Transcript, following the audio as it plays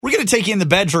going to take you in the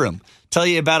bedroom, tell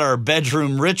you about our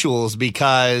bedroom rituals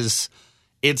because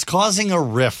it's causing a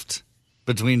rift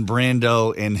between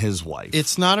Brando and his wife.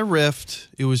 It's not a rift.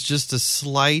 It was just a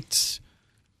slight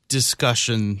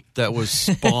discussion that was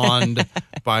spawned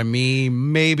by me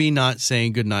maybe not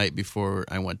saying goodnight before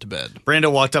I went to bed. Brando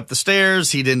walked up the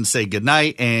stairs. He didn't say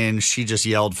goodnight, and she just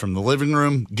yelled from the living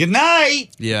room,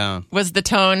 "Goodnight!" Yeah. Was the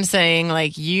tone saying,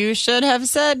 like, you should have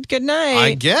said goodnight?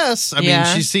 I guess. I mean,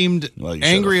 she seemed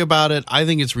angry about it. I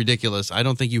think it's ridiculous. I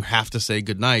don't think you have to say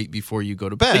goodnight before you go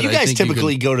to bed. But you guys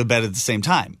typically go to bed at the same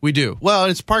time. We do. Well,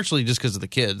 it's partially just because of the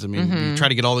kids. I mean, we try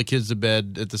to get all the kids to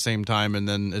bed at the same time, and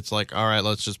then it's like, all right,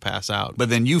 let's just pass out. But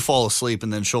then you fall asleep,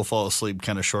 and then she'll fall asleep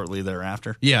kind of shortly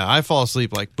thereafter. Yeah, I fall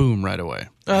asleep like boom right away.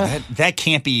 That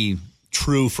can't be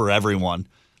true for everyone.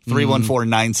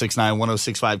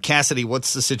 314-969-1065. Cassidy,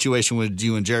 what's the situation with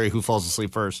you and Jerry? Who falls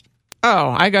asleep first?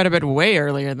 Oh, I go to bed way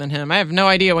earlier than him. I have no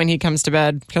idea when he comes to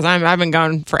bed because I've been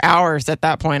gone for hours at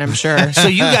that point, I'm sure. So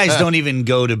you guys don't even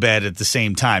go to bed at the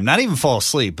same time. Not even fall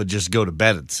asleep, but just go to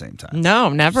bed at the same time. No,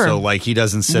 never. So like he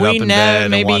doesn't sit up in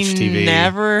bed and watch TV. We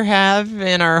never have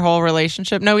in our whole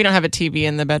relationship. No, we don't have a TV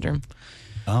in the bedroom.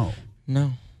 Oh.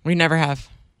 No, we never have.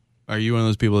 Are you one of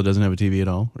those people that doesn't have a TV at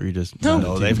all? Or you just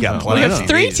no, they've got plenty. We have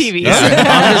 3 TVs.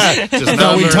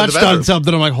 Yeah. We touched on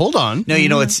something. I'm like, hold on. No, you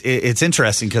know, it's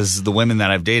interesting because the women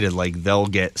that I've dated, like, they'll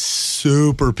get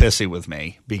super pissy with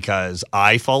me because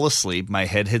I fall asleep, my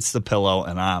head hits the pillow,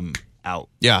 and I'm out.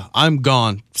 Yeah, I'm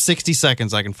gone. 60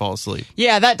 seconds, I can fall asleep.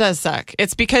 Yeah, that does suck.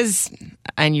 It's because,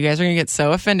 and you guys are going to get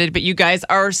so offended, but you guys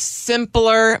are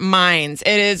simpler minds.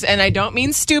 It is, and I don't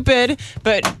mean stupid,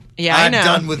 but... Yeah, I know. I'm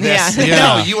done with this.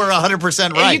 Yeah. No, you are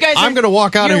 100% right. You guys I'm going to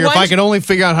walk out of here if I can only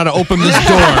figure out how to open this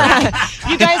door.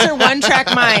 You guys are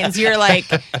one-track minds. You're like,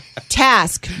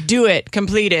 task, do it,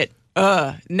 complete it.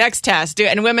 Next task, do it.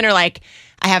 And women are like,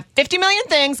 I have 50 million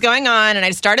things going on, and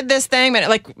I started this thing, but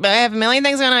like I have a million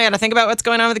things going on. I got to think about what's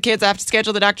going on with the kids. I have to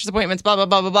schedule the doctor's appointments, blah, blah,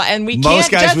 blah, blah, blah. And we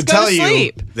Most can't guys just would go tell to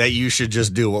sleep. you that you should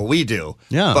just do what we do.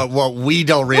 Yeah. But what we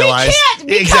don't realize... We can't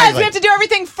because we have to do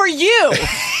everything for you.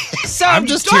 So I'm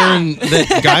just hearing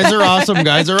that guys are awesome.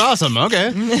 Guys are awesome. Okay.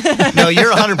 No,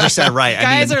 you're 100% right.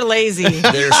 Guys are lazy.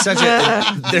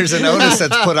 There's an onus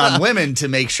that's put on women to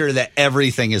make sure that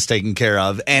everything is taken care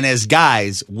of. And as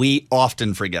guys, we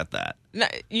often forget that. No,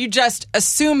 you just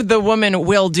assume the woman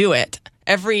will do it.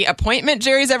 Every appointment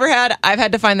Jerry's ever had, I've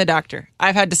had to find the doctor.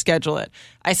 I've had to schedule it.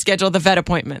 I schedule the vet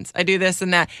appointments. I do this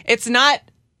and that.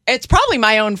 It's probably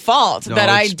my own fault that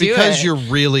I do it. Because you're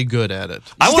really good at it.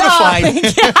 I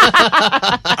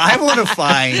want to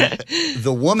find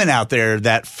the woman out there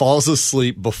that falls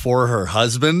asleep before her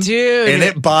husband. Dude. And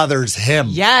it bothers him.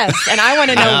 Yes. And I want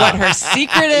to know what her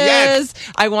secret is.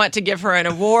 I want to give her an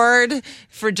award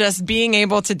for just being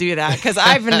able to do that because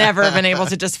I've never been able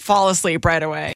to just fall asleep right away.